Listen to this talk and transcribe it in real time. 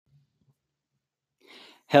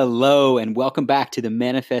Hello, and welcome back to the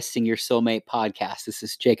Manifesting Your Soulmate podcast. This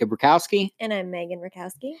is Jacob Rakowski. And I'm Megan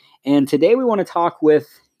Rakowski. And today we want to talk with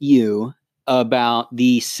you about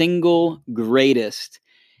the single greatest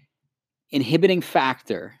inhibiting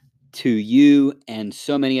factor to you and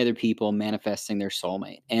so many other people manifesting their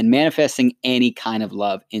soulmate and manifesting any kind of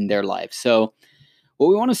love in their life. So what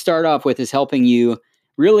we want to start off with is helping you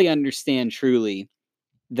really understand truly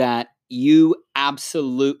that you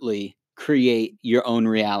absolutely create your own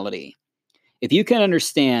reality. If you can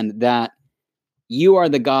understand that you are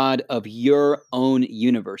the God of your own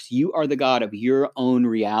universe, you are the God of your own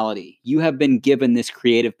reality, you have been given this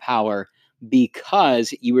creative power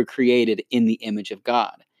because you were created in the image of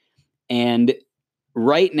God. And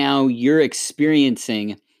right now, you're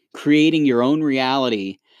experiencing creating your own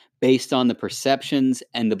reality based on the perceptions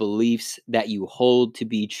and the beliefs that you hold to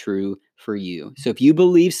be true for you. So if you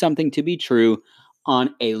believe something to be true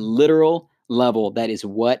on a literal level, that is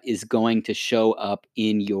what is going to show up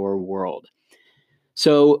in your world.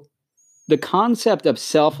 So the concept of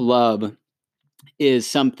self-love is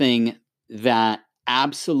something that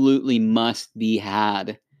absolutely must be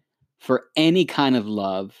had for any kind of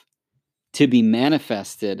love to be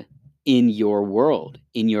manifested in your world,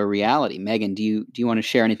 in your reality. Megan, do you want to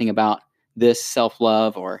share anything about this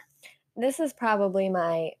self-love or? This is probably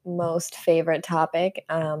my most favorite topic,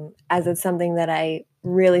 as it's something that I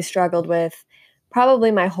really struggled with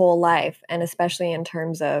probably my whole life, and especially in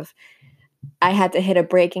terms of I had to hit a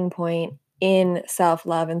breaking point in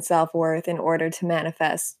self-love and self-worth in order to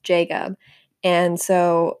manifest Jacob. And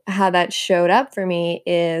so how that showed up for me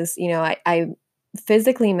is, I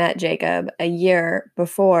physically met Jacob a year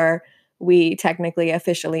before we technically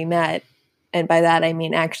officially met. And by that, I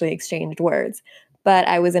mean actually exchanged words. But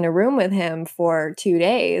I was in a room with him for 2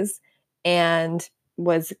 days and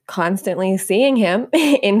was constantly seeing him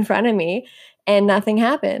in front of me, and nothing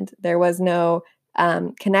happened. There was no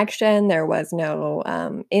connection, there was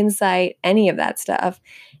no insight, any of that stuff.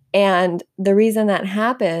 And the reason that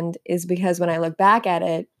happened is because when I look back at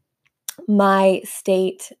it, my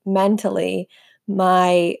state mentally,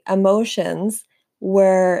 my emotions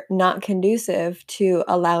were not conducive to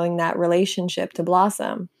allowing that relationship to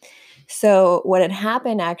blossom. So, what had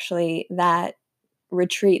happened actually, that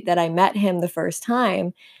retreat that I met him the first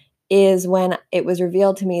time, is when it was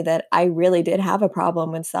revealed to me that I really did have a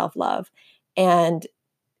problem with self love. And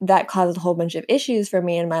that caused a whole bunch of issues for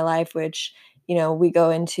me in my life, which, we go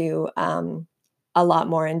into a lot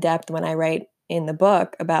more in depth when I write in the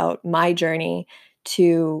book about my journey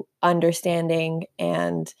to understanding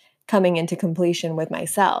and coming into completion with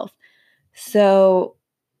myself. So,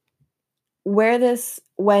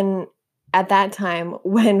 when at that time,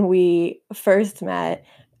 when we first met,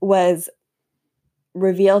 was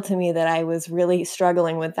revealed to me that I was really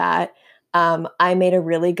struggling with that, I made a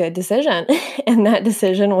really good decision. And that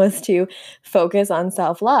decision was to focus on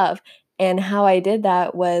self love. And how I did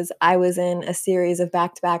that was I was in a series of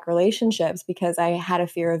back to back relationships because I had a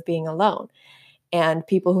fear of being alone. And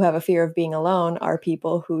people who have a fear of being alone are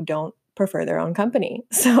people who don't prefer their own company.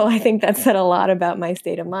 So I think that said a lot about my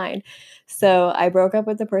state of mind. So I broke up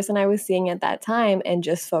with the person I was seeing at that time and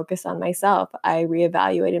just focused on myself. I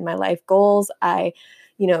reevaluated my life goals. I,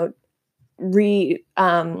 you know, redid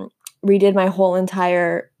my whole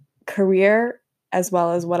entire career as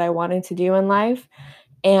well as what I wanted to do in life.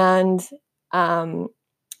 And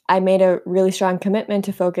I made a really strong commitment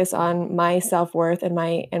to focus on my self-worth and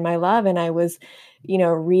my love. And I was,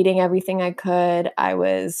 reading everything I could. I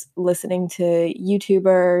was listening to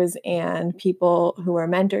YouTubers and people who are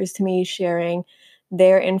mentors to me, sharing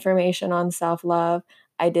their information on self-love.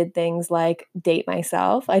 I did things like date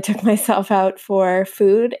myself. I took myself out for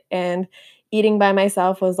food, and eating by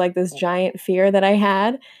myself was like this giant fear that I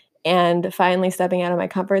had. And finally stepping out of my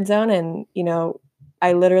comfort zone, and,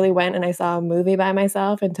 I literally went and I saw a movie by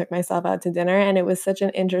myself and took myself out to dinner. And it was such an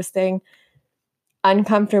interesting,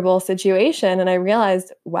 uncomfortable situation. And I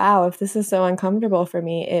realized, wow, if this is so uncomfortable for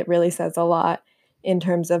me, it really says a lot in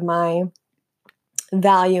terms of my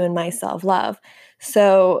value and my self-love.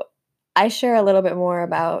 So I share a little bit more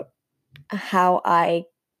about how I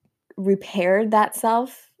repaired that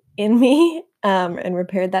self in me, and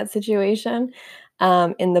repaired that situation,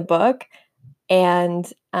 in the book.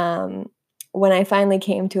 And when I finally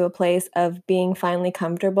came to a place of being finally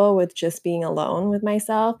comfortable with just being alone with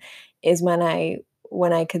myself, is when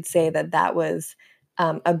I could say that was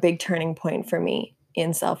a big turning point for me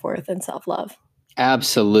in self-worth and self-love.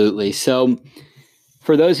 Absolutely. So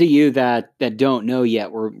for those of you that don't know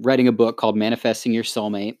yet, we're writing a book called Manifesting Your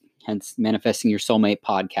Soulmate, hence Manifesting Your Soulmate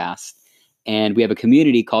podcast. And we have a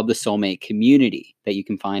community called the Soulmate Community that you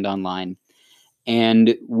can find online.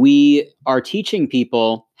 And we are teaching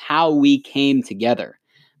people how we came together,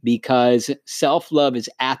 because self-love is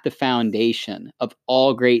at the foundation of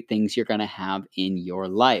all great things you're going to have in your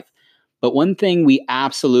life. But one thing we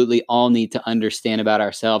absolutely all need to understand about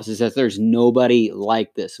ourselves is that there's nobody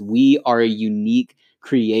like this. We are a unique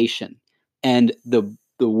creation. And the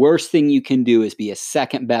worst thing you can do is be a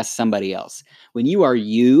second best somebody else. When you are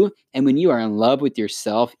you, and when you are in love with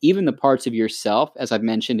yourself, even the parts of yourself, as I've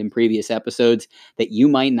mentioned in previous episodes, that you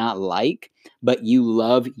might not like, but you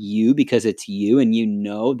love you because it's you and you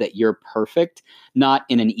know that you're perfect, not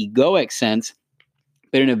in an egoic sense,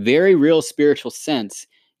 but in a very real spiritual sense,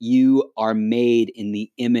 you are made in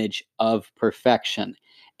the image of perfection.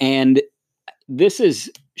 And this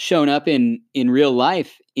is shown up in real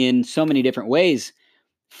life in so many different ways.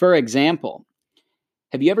 For example,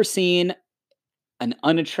 have you ever seen an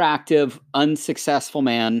unattractive, unsuccessful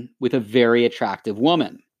man with a very attractive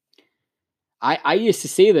woman? I used to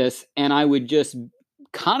see this and I would just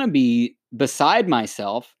kind of be beside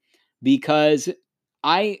myself, because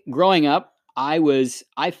growing up, I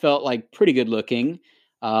felt like pretty good looking.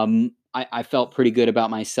 I felt pretty good about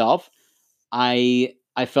myself. I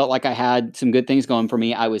felt like I had some good things going for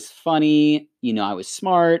me. I was funny, I was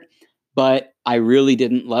smart, but I really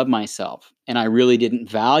didn't love myself and I really didn't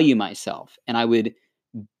value myself. And I would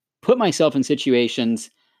put myself in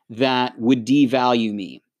situations that would devalue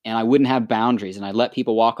me, and I wouldn't have boundaries, and I'd let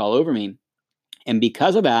people walk all over me. And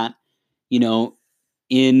because of that, you know,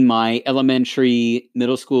 in my elementary,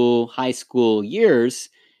 middle school, high school years,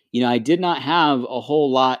 I did not have a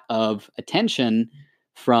whole lot of attention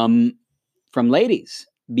from ladies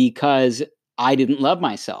because I didn't love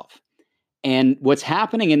myself. And what's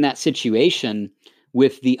happening in that situation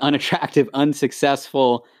with the unattractive,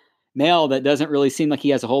 unsuccessful male that doesn't really seem like he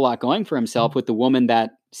has a whole lot going for himself, with the woman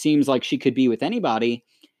that seems like she could be with anybody,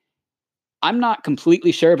 I'm not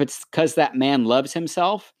completely sure if it's because that man loves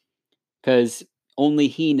himself, because only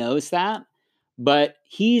he knows that, but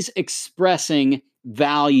he's expressing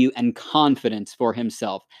value and confidence for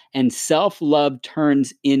himself. And self love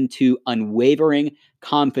turns into unwavering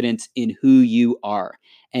confidence in who you are.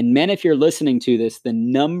 And men, if you're listening to this, the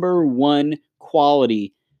number one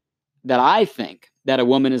quality that I think that a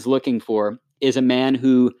woman is looking for is a man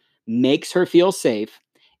who makes her feel safe,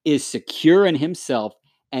 is secure in himself,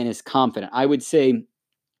 and is confident. I would say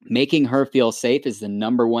making her feel safe is the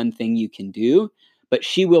number one thing you can do, but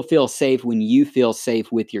she will feel safe when you feel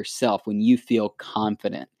safe with yourself, when you feel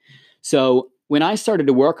confident. So when I started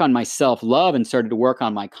to work on my self-love and started to work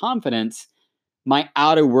on my confidence, my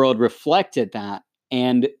outer world reflected that.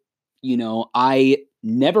 And, I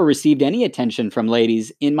never received any attention from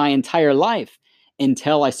ladies in my entire life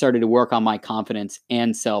until I started to work on my confidence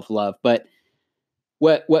and self-love. But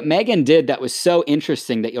what Megan did that was so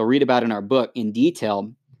interesting, that you'll read about in our book in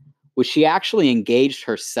detail, was she actually engaged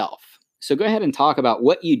herself. So go ahead and talk about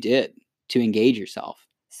what you did to engage yourself.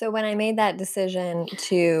 So when I made that decision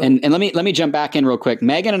to And let me jump back in real quick.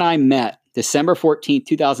 Megan and I met December 14th,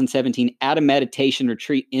 2017 at a meditation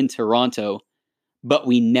retreat in Toronto, but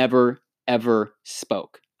we never ever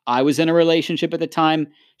spoke. I was in a relationship at the time.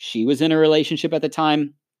 She was in a relationship at the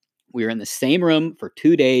time. We were in the same room for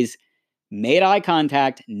 2 days, made eye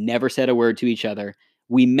contact, never said a word to each other.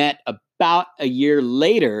 We met about a year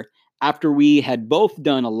later, after we had both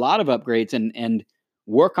done a lot of upgrades and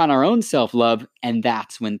work on our own self-love, and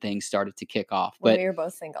that's when things started to kick off. when But we were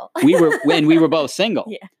both single. we were both single.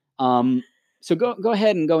 Yeah. So go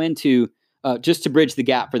ahead and go into just to bridge the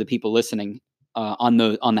gap for the people listening on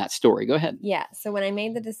that story. Go ahead. Yeah. So when I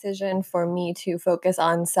made the decision for me to focus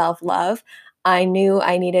on self-love, I knew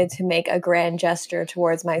I needed to make a grand gesture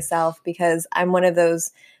towards myself, because I'm one of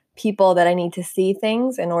those people that I need to see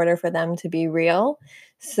things in order for them to be real.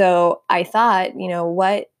 So I thought,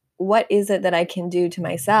 what is it that I can do to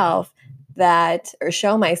myself or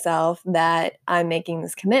show myself that I'm making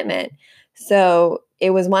this commitment? So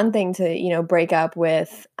it was one thing to, break up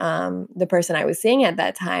with the person I was seeing at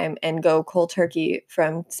that time and go cold turkey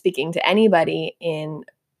from speaking to anybody in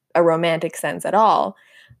a romantic sense at all.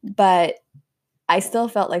 But I still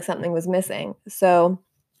felt like something was missing. So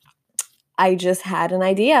I just had an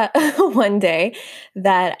idea one day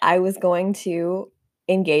that I was going to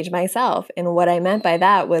engage myself. And what I meant by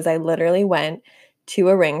that was I literally went to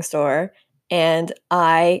a ring store and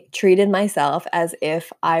I treated myself as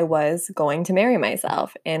if I was going to marry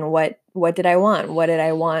myself. And what did I want? What did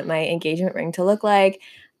I want my engagement ring to look like?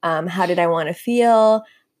 How did I want to feel?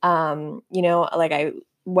 Like I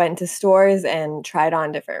went to stores and tried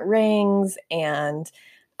on different rings, and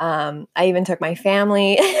I even took my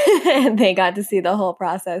family and they got to see the whole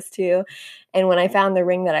process too. And when I found the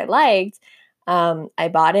ring that I liked, I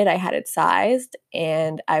bought it, I had it sized,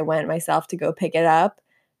 and I went myself to go pick it up.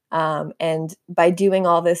 And by doing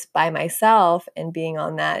all this by myself and being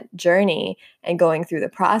on that journey and going through the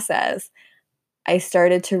process, I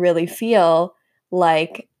started to really feel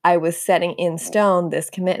like I was setting in stone this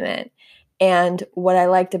commitment. And what I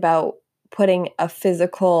liked about putting a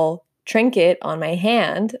physical trinket on my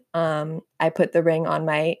hand, I put the ring on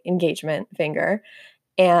my engagement finger,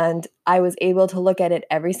 and I was able to look at it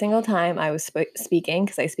every single time I was speaking,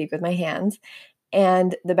 because I speak with my hands.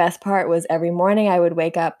 And the best part was every morning I would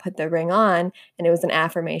wake up, put the ring on, and it was an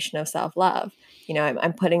affirmation of self love.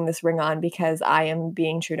 I'm putting this ring on because I am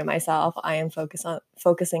being true to myself. I am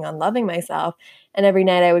focusing on loving myself. And every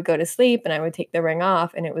night I would go to sleep and I would take the ring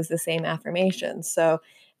off, and it was the same affirmation. So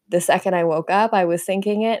the second I woke up, I was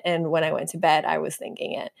thinking it. And when I went to bed, I was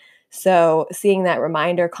thinking it. So seeing that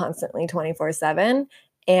reminder constantly 24/7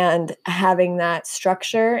 and having that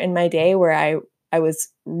structure in my day where I was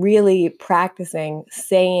really practicing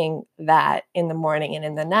saying that in the morning and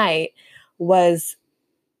in the night was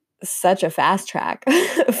such a fast track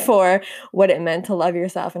for what it meant to love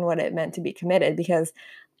yourself and what it meant to be committed, because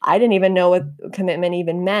I didn't even know what commitment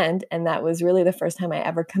even meant. And that was really the first time I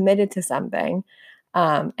ever committed to something.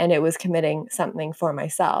 And it was committing something for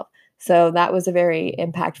myself. So that was a very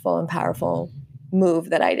impactful and powerful move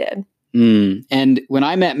that I did. And when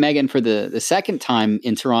I met Megan for the second time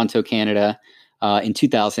in Toronto, Canada, in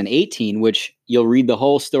 2018, which you'll read the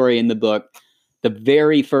whole story in the book, the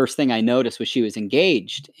very first thing I noticed was she was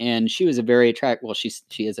engaged, and she was a very attractive. Well,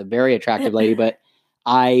 she is a very attractive lady, but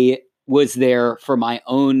I was there for my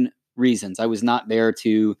own reasons. I was not there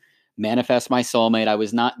to manifest my soulmate. I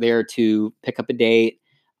was not there to pick up a date.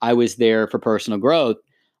 I was there for personal growth.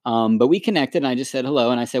 But we connected, and I just said hello,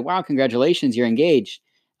 and I said, "Wow, congratulations, you're engaged."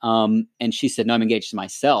 And she said, "No, I'm engaged to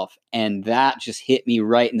myself." And that just hit me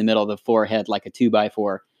right in the middle of the forehead like a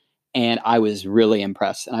 2x4. And I was really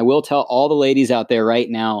impressed. And I will tell all the ladies out there right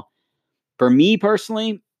now, for me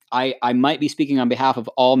personally, I might be speaking on behalf of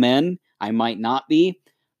all men. I might not be,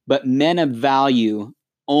 but men of value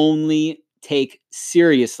only take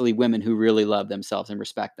seriously women who really love themselves and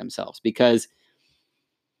respect themselves, because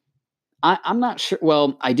I'm not sure.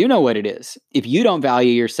 Well, I do know what it is. If you don't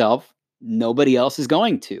value yourself, nobody else is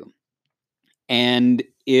going to. And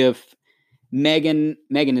if Megan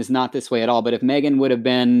is not this way at all, but if Megan would have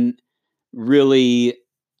been really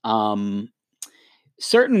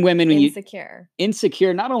certain women, when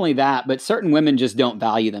insecure, not only that, but certain women just don't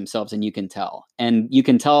value themselves, and you can tell. And you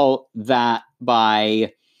can tell that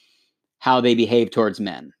by how they behave towards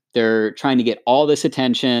men. They're trying to get all this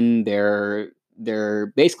attention. They're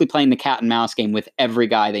basically playing the cat and mouse game with every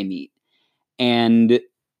guy they meet. And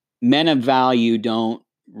men of value don't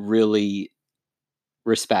really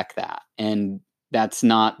respect that. And that's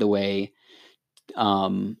not the way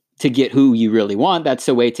to get who you really want. That's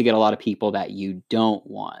the way to get a lot of people that you don't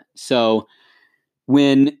want. So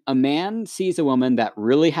when a man sees a woman that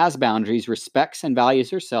really has boundaries, respects and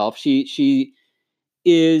values herself, she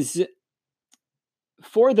is,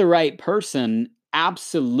 for the right person,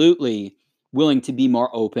 absolutely willing to be more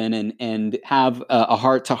open and have a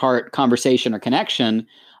heart-to-heart conversation or connection.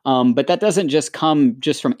 But that doesn't just come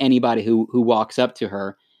just from anybody who walks up to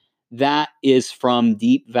her. That is from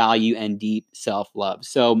deep value and deep self-love.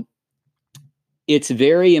 So it's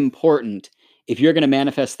very important, if you're going to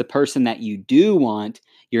manifest the person that you do want,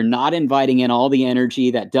 you're not inviting in all the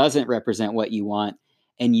energy that doesn't represent what you want.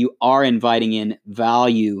 And you are inviting in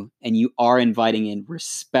value, and you are inviting in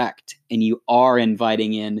respect, and you are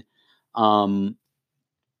inviting in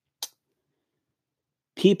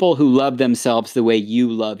people who love themselves the way you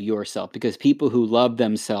love yourself, because people who love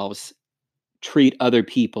themselves treat other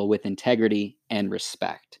people with integrity and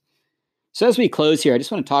respect. So as we close here, I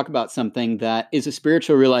just want to talk about something that is a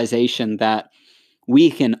spiritual realization that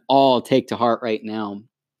we can all take to heart right now.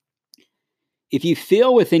 If you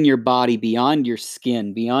feel within your body, beyond your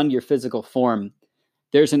skin, beyond your physical form,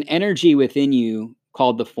 there's an energy within you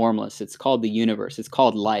called the formless. It's called the universe. It's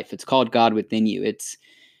called life. It's called God within you. It's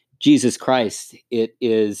Jesus Christ. It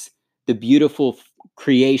is the beautiful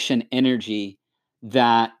creation energy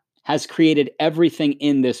that has created everything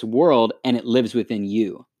in this world, and it lives within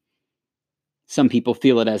you. Some people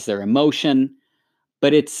feel it as their emotion,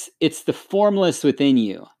 but it's the formless within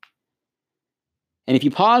you. And if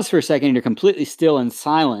you pause for a second and you're completely still and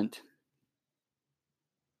silent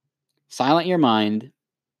your mind,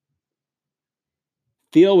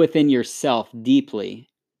 feel within yourself deeply.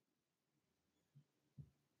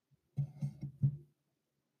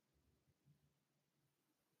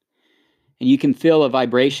 And you can feel a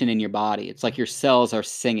vibration in your body. It's like your cells are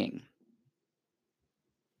singing.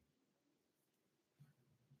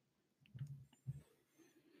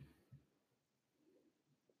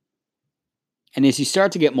 And as you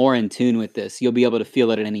start to get more in tune with this, you'll be able to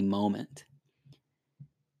feel it at any moment.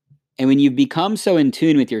 And when you become so in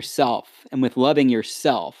tune with yourself and with loving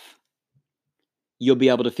yourself, you'll be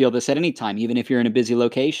able to feel this at any time, even if you're in a busy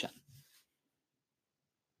location.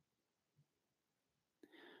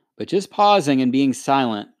 But just pausing and being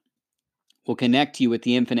silent will connect you with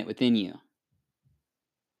the infinite within you.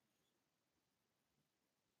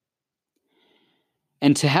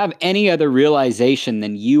 And to have any other realization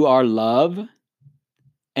than you are love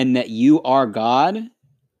and that you are God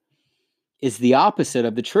is the opposite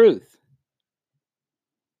of the truth.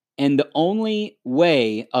 And the only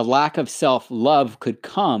way a lack of self-love could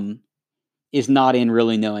come is not in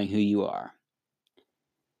really knowing who you are.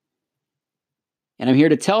 And I'm here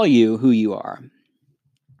to tell you who you are.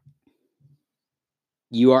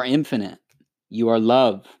 You are infinite. You are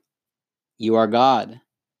love. You are God.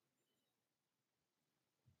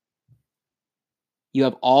 You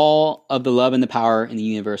have all of the love and the power in the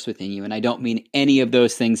universe within you. And I don't mean any of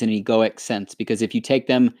those things in an egoic sense, because if you take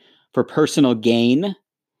them for personal gain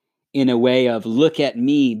in a way of look at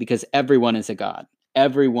me, because everyone is a God,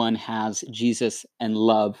 everyone has Jesus and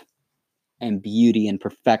love and beauty and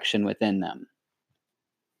perfection within them.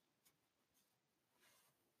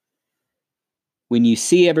 When you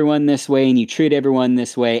see everyone this way and you treat everyone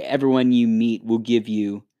this way, everyone you meet will give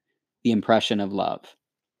you the impression of love,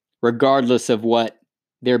 regardless of what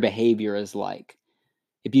their behavior is like.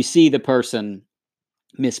 If you see the person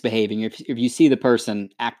misbehaving, if you see the person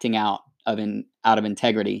acting out of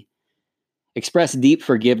integrity, express deep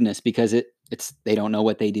forgiveness, because it's they don't know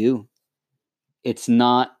what they do. It's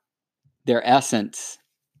not their essence.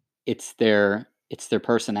 It's their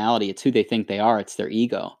personality. It's who they think they are. It's their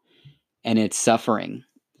ego, and it's suffering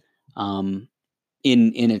in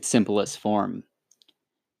its simplest form.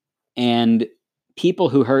 And people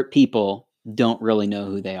who hurt people don't really know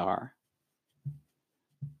who they are.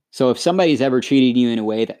 So if somebody's ever treated you in a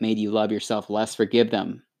way that made you love yourself less, forgive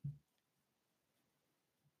them.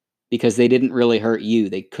 Because they didn't really hurt you.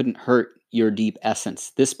 They couldn't hurt your deep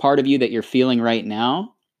essence. This part of you that you're feeling right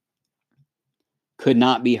now could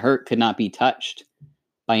not be hurt, could not be touched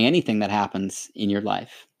by anything that happens in your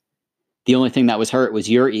life. The only thing that was hurt was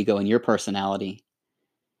your ego and your personality.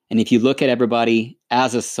 And if you look at everybody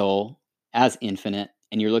as a soul, as infinite,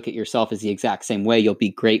 and you look at yourself as the exact same way, you'll be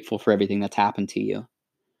grateful for everything that's happened to you,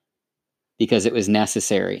 because it was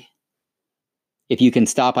necessary. If you can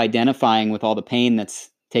stop identifying with all the pain that's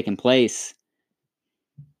taken place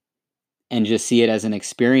and just see it as an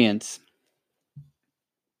experience,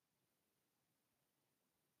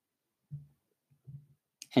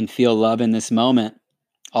 and feel love in this moment,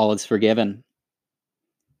 all is forgiven.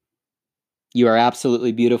 You are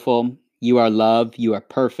absolutely beautiful. You are love. You are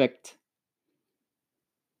perfect.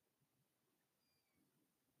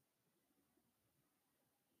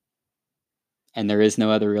 And there is no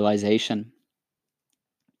other realization.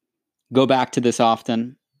 Go back to this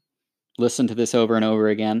often. Listen to this over and over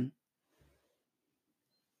again.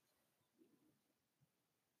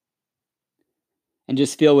 And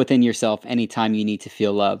just feel within yourself anytime you need to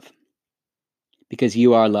feel love. Because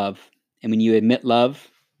you are love. And when you admit love,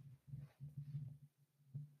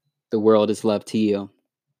 the world is love to you.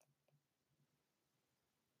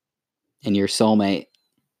 And your soulmate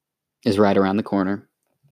is right around the corner.